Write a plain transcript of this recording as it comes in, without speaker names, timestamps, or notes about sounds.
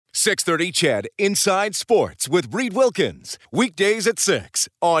630 CHED Inside Sports with Reed Wilkins. Weekdays at 6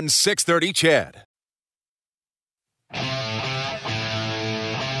 on 630 CHED.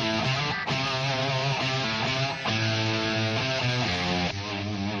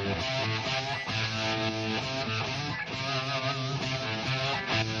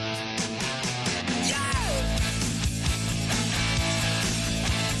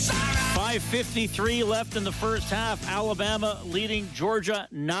 .53 left in the first half. Alabama leading Georgia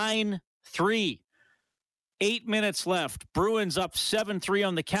 9-3. 8 minutes left. Bruins up 7-3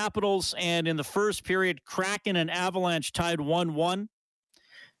 on the Capitals. And in the first period, Kraken and Avalanche tied 1-1.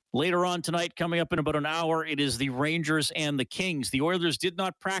 Later on tonight, coming up in about an hour, it is the Rangers and the Kings. The Oilers did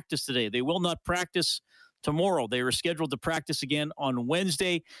not practice today. They will not practice tomorrow. They were scheduled to practice again on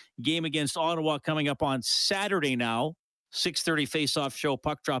Wednesday. Game against Ottawa coming up on Saturday now. 6:30 face-off show,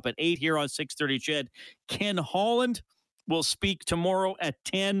 puck drop at 8 here on 6:30 CHED. Ken Holland will speak tomorrow at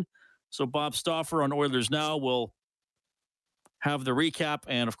 10. So Bob Stauffer on Oilers Now will have the recap.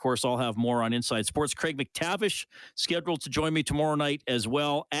 And, of course, I'll have more on Inside Sports. Craig McTavish scheduled to join me tomorrow night as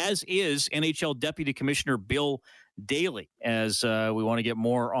well, as is NHL Deputy Commissioner Bill Daly, as we want to get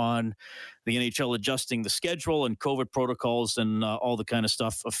more on the NHL adjusting the schedule and COVID protocols and all the kind of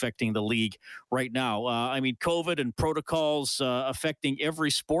stuff affecting the league right now. COVID and protocols affecting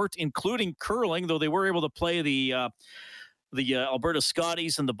every sport, including curling, though they were able to play the Alberta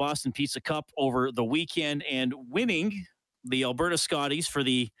Scotties and the Boston Pizza Cup over the weekend and winning the Alberta Scotties for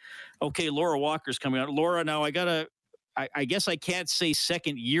Laura Walker's coming out. Laura, now I guess I can't say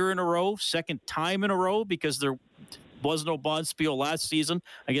second time in a row, because there was no Bonspiel last season.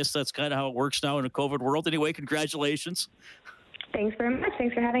 I guess that's kind of how it works now in a COVID world. Anyway, congratulations. Thanks very much.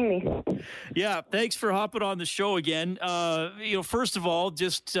 Thanks for having me. Yeah, thanks for hopping on the show again. First of all,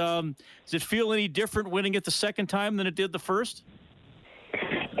 just does it feel any different winning it the second time than it did the first?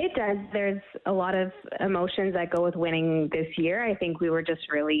 It does. There's a lot of emotions that go with winning this year. I think we were just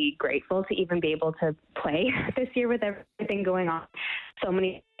really grateful to even be able to play this year with everything going on. So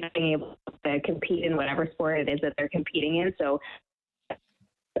many being able to compete in whatever sport it is that they're competing in. So,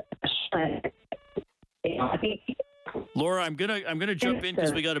 I think. Laura, I'm gonna jump in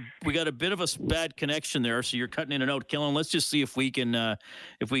because we got a bit of a bad connection there, so you're cutting in and out. Kellen, let's just see if we can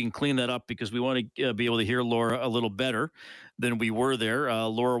clean that up, because we want to be able to hear Laura a little better than we were there.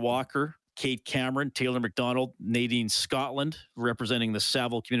 Laura Walker, Kate Cameron, Taylor McDonald, Nadine Scotland, representing the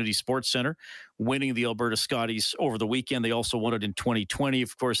Saville Community Sports Center, winning the Alberta Scotties over the weekend. They also won it in 2020.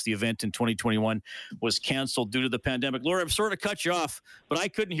 Of course, the event in 2021 was canceled due to the pandemic. Laura, I've sort of cut you off, but I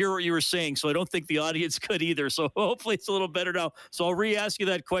couldn't hear what you were saying, so I don't think the audience could either. So hopefully it's a little better now. So I'll re-ask you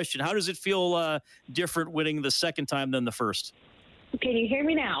that question. How does it feel different winning the second time than the first? Can you hear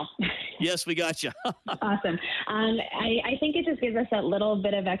me now? Yes, we got you. Awesome. I think it just gives us that little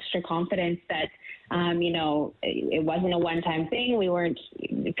bit of extra confidence that, it wasn't a one-time thing. We weren't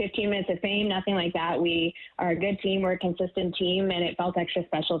 15 minutes of fame, nothing like that. We are a good team. We're a consistent team, and it felt extra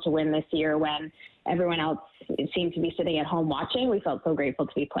special to win this year when everyone else seemed to be sitting at home watching. We felt so grateful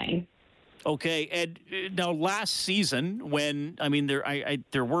to be playing. Okay, and now last season, when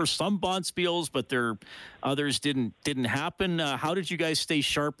there were some Bonspiels, but others didn't happen. How did you guys stay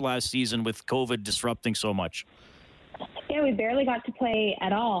sharp last season with COVID disrupting so much? Yeah, we barely got to play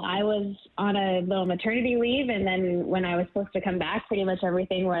at all. I was on a little maternity leave, and then when I was supposed to come back, pretty much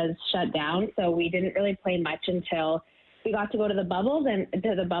everything was shut down. So we didn't really play much until we got to go to the bubble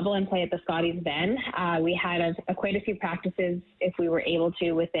and play at the Scotties then. We had quite a few practices if we were able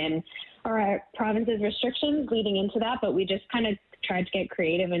to within our province's restrictions leading into that, but we just kind of tried to get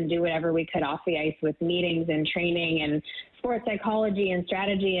creative and do whatever we could off the ice with meetings and training and sports psychology and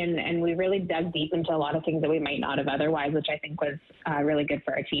strategy, and we really dug deep into a lot of things that we might not have otherwise, which I think was really good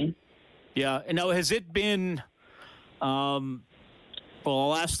for our team. Yeah, and now has it been well,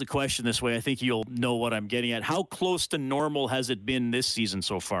 I'll ask the question this way. I think you'll know what I'm getting at. How close to normal has it been this season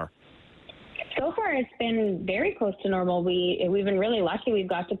so far? So far, it's been very close to normal. We've been really lucky. We've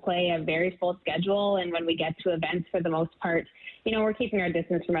got to play a very full schedule, and when we get to events, for the most part, we're keeping our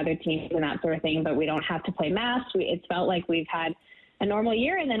distance from other teams and that sort of thing, but we don't have to play masks. It's felt like we've had a normal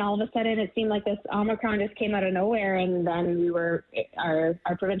year, and then all of a sudden it seemed like this Omicron just came out of nowhere, and then our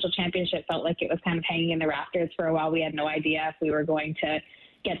provincial championship felt like it was kind of hanging in the rafters for a while. We had no idea if we were going to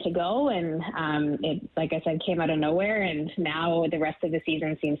get to go, and it, like I said, came out of nowhere, and now the rest of the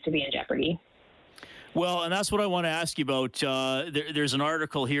season seems to be in jeopardy. Well, and that's what I want to ask you about. There's an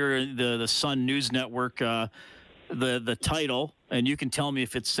article here, the Sun News Network, the title, and you can tell me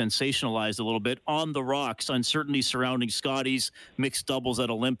if it's sensationalized a little bit, On the Rocks, Uncertainty Surrounding Scotties Mixed Doubles at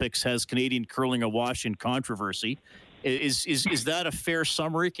Olympics Has Canadian Curling Awash in Controversy. Is that a fair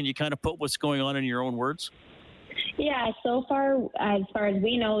summary? Can you kind of put what's going on in your own words? Yeah, so far as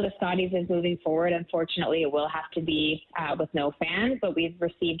we know, the Scotties is moving forward. Unfortunately, it will have to be with no fans, but we've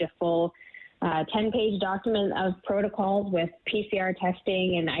received a full 10-page document of protocols with PCR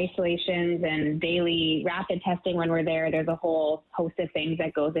testing and isolations and daily rapid testing when we're there. There's a whole host of things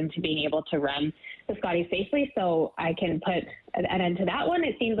that goes into being able to run the Scotties safely. So I can put an end to that one.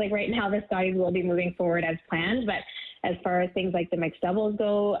 It seems like right now the Scotties will be moving forward as planned, but as far as things like the mixed doubles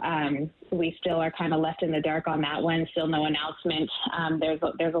go, we still are kind of left in the dark on that one. Still no announcement.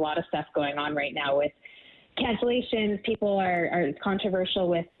 There's a lot of stuff going on right now with cancellations. People are controversial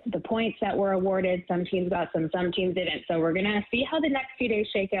with the points that were awarded. Some teams got some teams didn't. So we're going to see how the next few days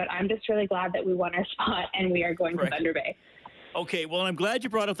shake out. I'm just really glad that we won our spot and we are going to Thunder Bay. Okay, well, I'm glad you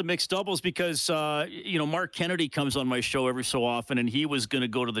brought up the mixed doubles because, Mark Kennedy comes on my show every so often, and he was going to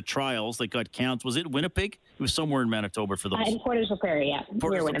go to the trials that got canceled. Was it Winnipeg? It was somewhere in Manitoba for those. In Portage-la Prairie, yeah.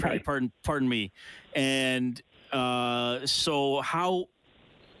 Portage-la Prairie, pardon me. And so how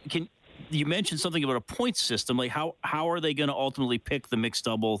can you mentioned something about a point system? Like how are they going to ultimately pick the mixed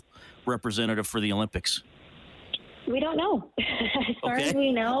double representative for the Olympics? We don't know. As far as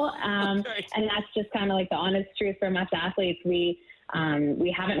we know, and that's just kind of like the honest truth from us athletes. We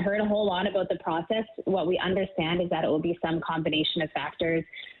haven't heard a whole lot about the process. What we understand is that it will be some combination of factors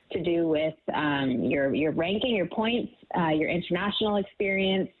to do with your ranking, your points, your international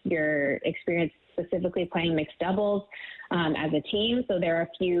experience, your experience specifically playing mixed doubles as a team. So there are a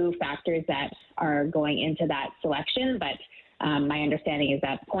few factors that are going into that selection, but my understanding is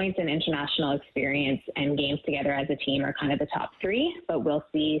that points and international experience and games together as a team are kind of the top three, but we'll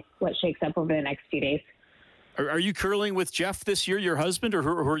see what shakes up over the next few days. Are you curling with Jeff this year, your husband, or who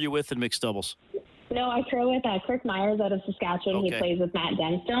are you with in mixed doubles? No, I curl with Kirk Myers out of Saskatchewan. Okay. He plays with Matt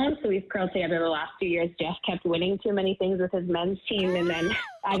Denstone, so we've curled together the last few years. Jeff kept winning too many things with his men's team, and then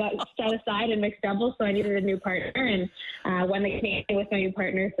I got set aside in mixed doubles, so I needed a new partner, and won the Canadian with my new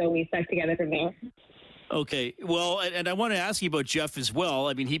partner, so we stuck together from there. Okay, well, and I want to ask you about Jeff as well.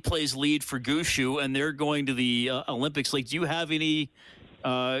 I mean, he plays lead for Gushue, and they're going to the Olympics. Like, do you have any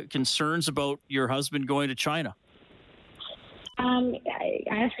concerns about your husband going to China? I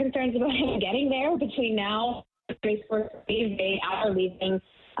have concerns about him getting there between now and they are leaving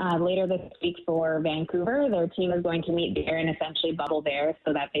later this week for Vancouver. Their team is going to meet there and essentially bubble there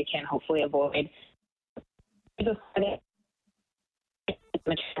so that they can hopefully avoid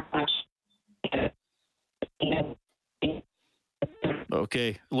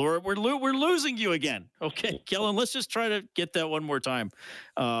Okay, Laura, we're losing you again. Okay, Kellen, let's just try to get that one more time,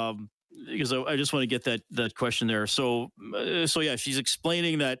 because I just want to get that question there. So yeah, she's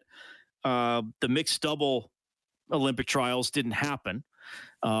explaining that the mixed double Olympic trials didn't happen,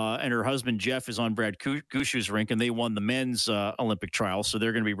 and her husband Jeff is on Brad Gushue's rink, and they won the men's Olympic trials, so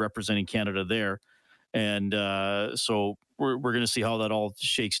they're going to be representing Canada there. And so we're going to see how that all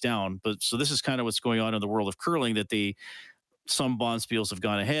shakes down. But so this is kind of what's going on in the world of curling, that some bonspiels have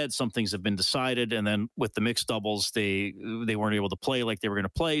gone ahead, some things have been decided, and then with the mixed doubles, they weren't able to play like they were going to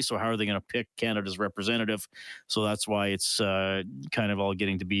play. So how are they going to pick Canada's representative? So that's why it's kind of all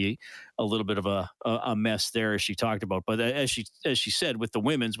getting to be a little bit of a mess there, as she talked about. But as she said, with the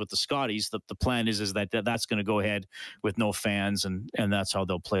women's, with the Scotties, the plan is that's going to go ahead with no fans, and that's how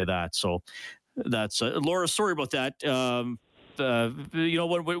they'll play that. So that's Laura. Sorry about that.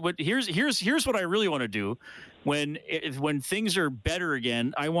 Here's what I really want to do. When things are better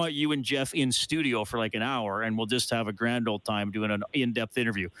again, I want you and Jeff in studio for like an hour, and we'll just have a grand old time doing an in-depth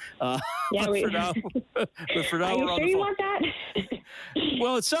interview. Yeah, but for now, are you sure you want that?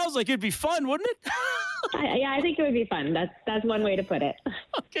 Well, it sounds like it'd be fun, wouldn't it? Yeah, I think it would be fun. That's one way to put it.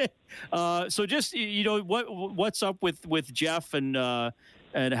 Okay. So just what's up with Jeff and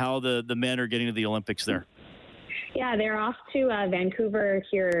how the men are getting to the Olympics there? Yeah, they're off to Vancouver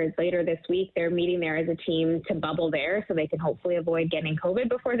here later this week. They're meeting there as a team to bubble there so they can hopefully avoid getting COVID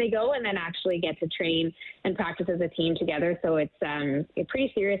before they go, and then actually get to train and practice as a team together. So it's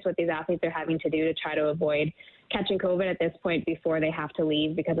pretty serious what these athletes are having to do to try to avoid catching COVID at this point before they have to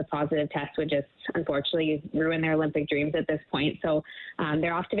leave, because a positive test would just unfortunately ruin their Olympic dreams at this point. So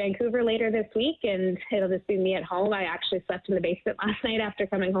they're off to Vancouver later this week, and it'll just be me at home. I actually slept in the basement last night after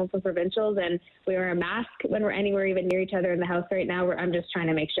coming home from provincials, and we wear a mask when we're anywhere even near each other in the house right now. I'm just trying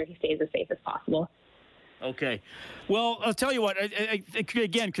to make sure he stays as safe as possible. Okay. Well, I'll tell you what,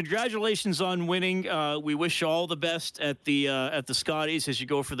 again, congratulations on winning. We wish you all the best at the Scotties as you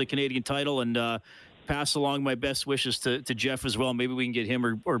go for the Canadian title, and pass along my best wishes to Jeff as well. Maybe we can get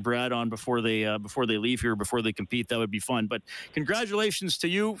him or Brad on before they leave here, before they compete. That would be fun. But congratulations to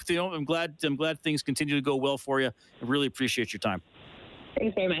you. I'm glad things continue to go well for you. I really appreciate your time.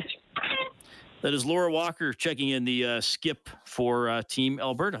 Thanks very much. That is Laura Walker checking in, the skip for Team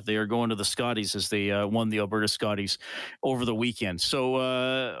Alberta. They are going to the Scotties as they won the Alberta Scotties over the weekend. So,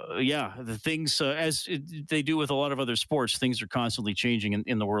 the things, as they do with a lot of other sports, things are constantly changing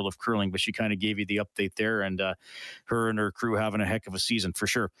in the world of curling. But she kind of gave you the update there, and her and her crew having a heck of a season for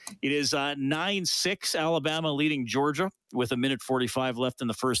sure. It is 9-6, Alabama leading Georgia with 1:45 left in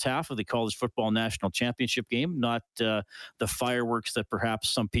the first half of the College Football National Championship game. Not the fireworks that perhaps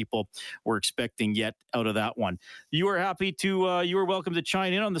some people were expecting yet out of that one. You are welcome to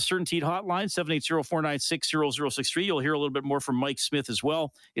chime in on the Certainteed hotline, 780-496-0063. You'll hear a little bit more from Mike Smith as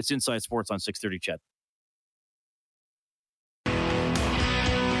well. It's Inside Sports on 630 CHED.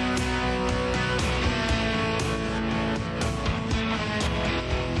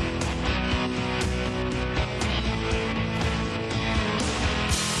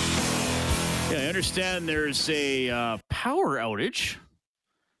 I understand there's a power outage.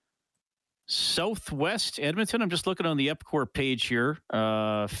 Southwest Edmonton. I'm just looking on the EPCOR page here.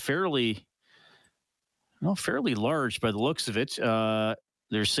 Fairly large by the looks of it.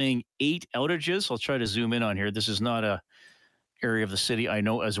 They're saying 8 outages. I'll try to zoom in on here. This is not a area of the city I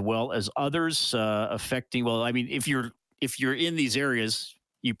know as well as others affecting. Well, I mean, if you're in these areas,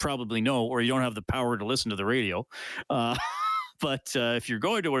 you probably know, or you don't have the power to listen to the radio. But if you're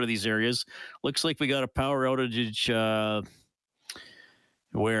going to one of these areas, looks like we got a power outage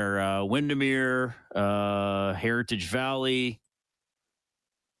where Windermere, Heritage Valley,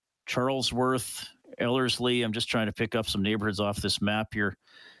 Charlesworth, Ellerslie. I'm just trying to pick up some neighborhoods off this map here.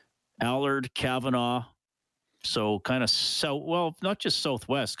 Allard, Kavanaugh. So kind of south, well, not just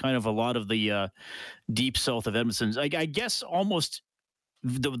southwest, kind of a lot of the deep south of Edmonton. I guess almost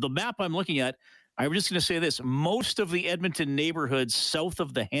the map I'm looking at, I'm just going to say this. Most of the Edmonton neighborhoods south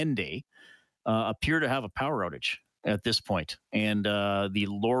of the Henday appear to have a power outage at this point, and the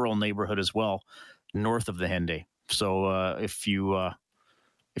Laurel neighborhood as well, north of the Henday. So if your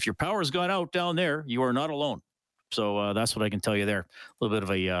power's gone out down there, you are not alone. So that's what I can tell you there. A little bit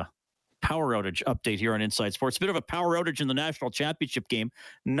of a power outage update here on Inside Sports. A bit of a power outage in the national championship game.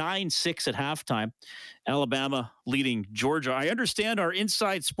 9-6 at halftime. Alabama leading Georgia. I understand our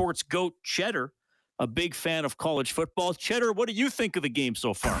Inside Sports goat, Cheddar, a big fan of college football. Cheddar, what do you think of the game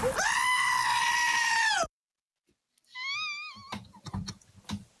so far?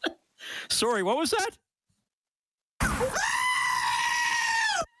 Sorry, what was that?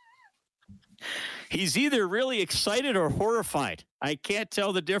 He's either really excited or horrified. I can't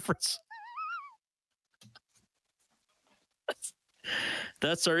tell the difference.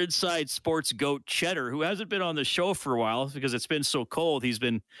 That's our Inside Sports goat, Cheddar, who hasn't been on the show for a while because it's been so cold. He's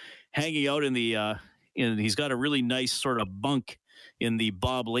been hanging out in the he's got a really nice sort of bunk in the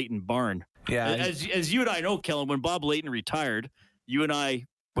Bob Layton barn. Yeah. As you and I know, Kellen, when Bob Layton retired, you and I,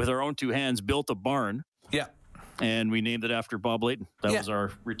 with our own two hands, built a barn. Yeah. And we named it after Bob Layton. That was our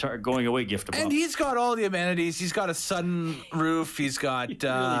going away gift to Bob. And he's got all the amenities. He's got a sun roof. He's got, he really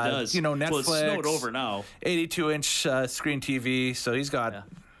does. Netflix. Well, it's snowed over now. 82-inch screen TV. So he's got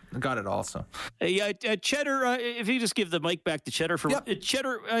it all. So. Hey, Cheddar, if you just give the mic back to Cheddar.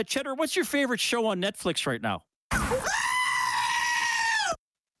 Cheddar, what's your favorite show on Netflix right now?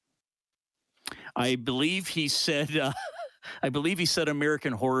 I believe he said...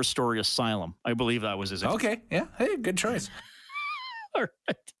 American Horror Story Asylum. I believe that was his answer. Okay, yeah. Hey, good choice. All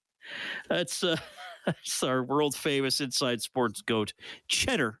right. That's our world famous Inside Sports goat,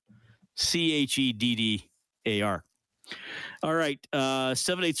 Cheddar, Cheddar. All right,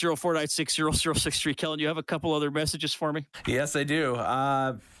 780-496-0063. Kellen, you have a couple other messages for me? Yes, I do.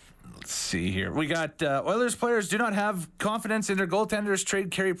 Let's see here. We got Oilers players do not have confidence in their goaltenders.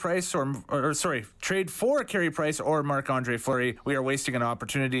 Trade for Carey Price or Marc-Andre Fleury. We are wasting an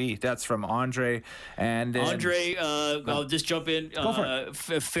opportunity. That's from Andre. And Andre, I'll just jump in. Go for it.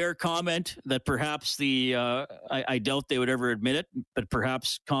 Fair comment that perhaps I doubt they would ever admit it, but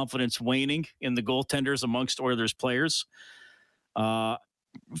perhaps confidence waning in the goaltenders amongst Oilers players.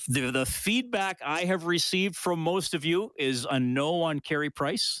 The feedback I have received from most of you is a no on Carey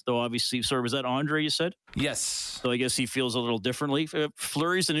Price, though obviously, sorry, was that Andre you said? Yes. So I guess he feels a little differently.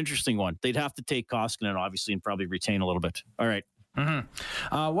 Fleury's an interesting one. They'd have to take Koskinen, obviously, and probably retain a little bit. All right.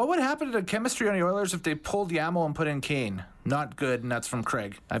 Mm-hmm. What would happen to the chemistry on the Oilers if they pulled Yamo and put in Kane? Not good, and that's from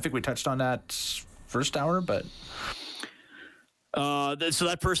Craig. I think we touched on that first hour, but... so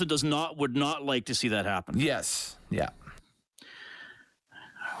that person would not like to see that happen. Yes. Yeah.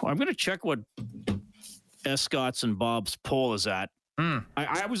 I'm going to check what Escott's and Bob's poll is at.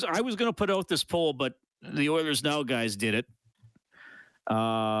 I was going to put out this poll, but the Oilers Now guys did it.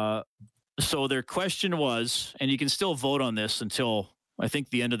 So their question was, and you can still vote on this until I think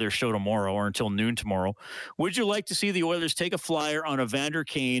the end of their show tomorrow or until noon tomorrow. Would you like to see the Oilers take a flyer on Evander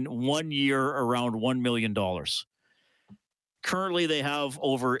Kane 1 year around $1 million? Currently, they have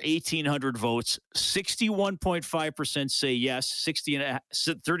over 1,800 votes. 61.5% say yes.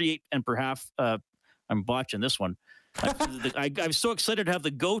 38 and perhaps. I'm botching this one. I'm so excited to have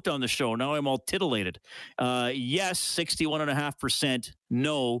the GOAT on the show. Now I'm all titillated. Yes, 61.5%.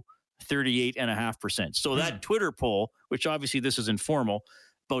 No, 38.5%. So that Twitter poll, which obviously this is informal,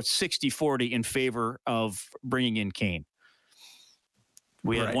 about 60-40 in favor of bringing in Kane.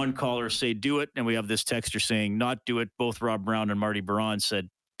 We had one caller say do it, and we have this texter saying not do it. Both Rob Brown and Marty Baron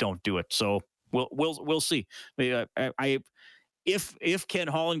said don't do it. So we'll see. If Ken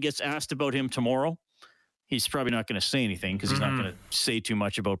Holland gets asked about him tomorrow, he's probably not going to say anything because he's not going to say too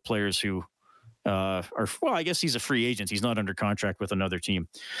much about players who I guess he's a free agent. He's not under contract with another team.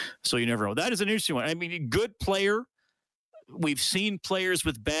 So you never know. That is an interesting one. I mean, good player. We've seen players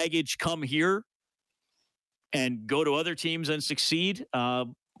with baggage come here and go to other teams and succeed.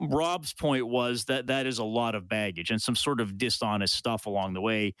 Rob's point was that is a lot of baggage and some sort of dishonest stuff along the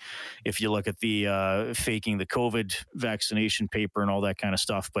way. If you look at the faking the COVID vaccination paper and all that kind of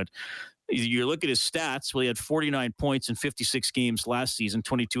stuff. But you look at his stats. Well, he had 49 points in 56 games last season,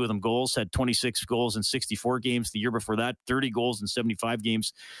 22 of them goals, had 26 goals in 64 games the year before that, 30 goals in 75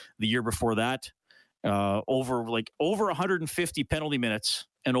 games the year before that, over 150 penalty minutes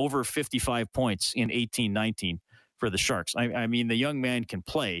and over 55 points in 18-19 for the Sharks. I mean, the young man can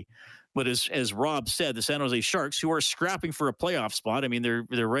play, but as Rob said, the San Jose Sharks, who are scrapping for a playoff spot, I mean,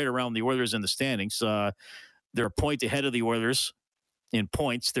 they're right around the Oilers in the standings. They're a point ahead of the Oilers in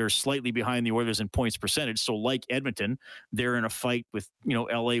points. They're slightly behind the Oilers in points percentage. So like Edmonton, they're in a fight with,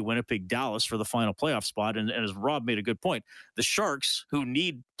 LA, Winnipeg, Dallas for the final playoff spot. And as Rob made a good point, the Sharks, who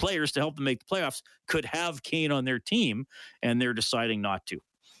need players to help them make the playoffs, could have Kane on their team, and they're deciding not to.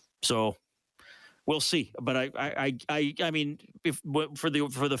 So we'll see. But I mean, if for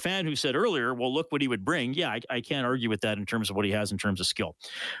the fan who said earlier, well, look what he would bring. Yeah, I can't argue with that in terms of what he has in terms of skill.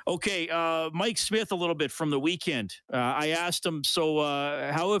 Okay, Mike Smith, a little bit from the weekend. I asked him, so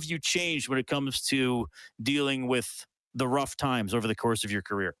how have you changed when it comes to dealing with the rough times over the course of your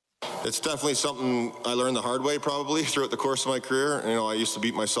career? It's definitely something I learned the hard way probably throughout the course of my career. I used to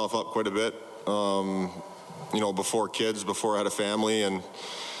beat myself up quite a bit, before kids, before I had a family, and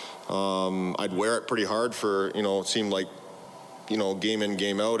I'd wear it pretty hard for, it seemed like, game in,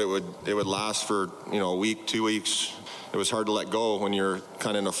 game out. It would last for, a week, 2 weeks. It was hard to let go when you're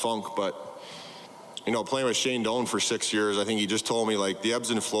kind of in a funk. But, playing with Shane Doan for 6 years, I think he just told me, like, the ebbs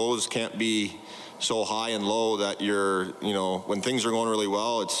and flows can't be so high and low that you're, when things are going really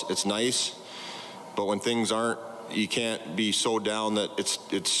well, it's nice. But when things aren't, you can't be so down that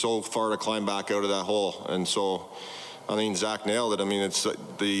it's so far to climb back out of that hole. And so, I mean, Zach nailed it. I mean, it's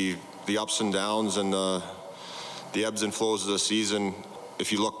the ups and downs and the ebbs and flows of the season.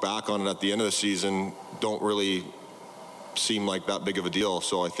 If you look back on it at the end of the season, don't really seem like that big of a deal.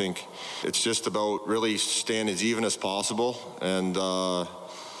 So I think it's just about really staying as even as possible and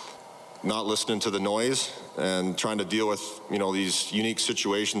not listening to the noise and trying to deal with, these unique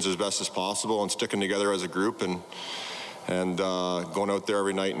situations as best as possible and sticking together as a group and going out there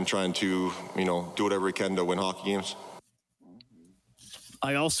every night and trying to, do whatever we can to win hockey games.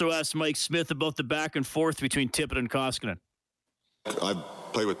 I also asked Mike Smith about the back and forth between Tippett and Koskinen. I've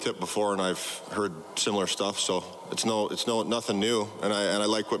played with Tip before, and I've heard similar stuff, so it's nothing new. And I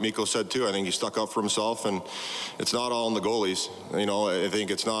like what Mikko said too. I think he stuck up for himself, and it's not all in the goalies. I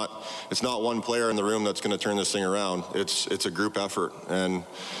think it's not one player in the room that's going to turn this thing around. It's a group effort, and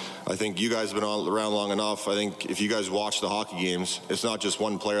I think you guys have been around long enough. I think if you guys watch the hockey games, it's not just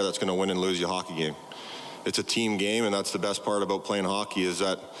one player that's going to win and lose you a hockey game. It's a team game, and that's the best part about playing hockey is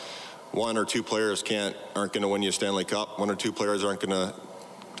that one or two players aren't going to win you a Stanley Cup. One or two players aren't going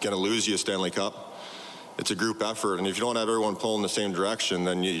to lose you a Stanley Cup. It's a group effort, and if you don't have everyone pulling the same direction,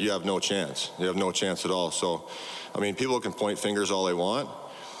 then you have no chance. You have no chance at all. So, I mean, people can point fingers all they want,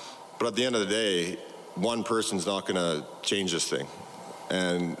 but at the end of the day, one person's not going to change this thing.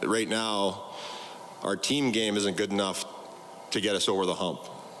 And right now, our team game isn't good enough to get us over the hump.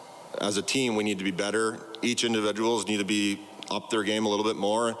 As a team, we need to be better. Each individuals need to be up their game a little bit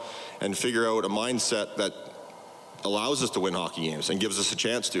more and figure out a mindset that allows us to win hockey games and gives us a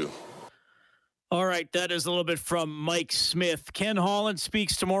chance to. All right, that is a little bit from Mike Smith. Ken Holland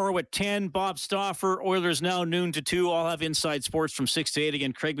speaks tomorrow at 10. Bob Stauffer, Oilers Now, noon to 2. I'll have Inside Sports from 6 to 8.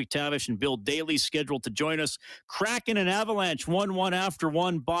 Again, Craig McTavish and Bill Daly scheduled to join us. Kraken and Avalanche, 1-1 after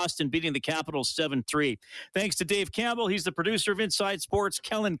 1. Boston beating the Capitals 7-3. Thanks to Dave Campbell. He's the producer of Inside Sports.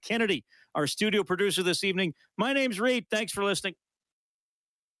 Kellen Kennedy, our studio producer this evening. My name's Reed. Thanks for listening.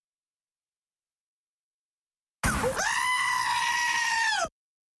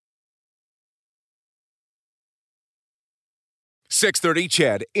 .630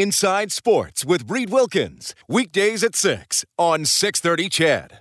 CHED Inside Sports with Reed Wilkins. Weekdays at 6 on 630 CHED.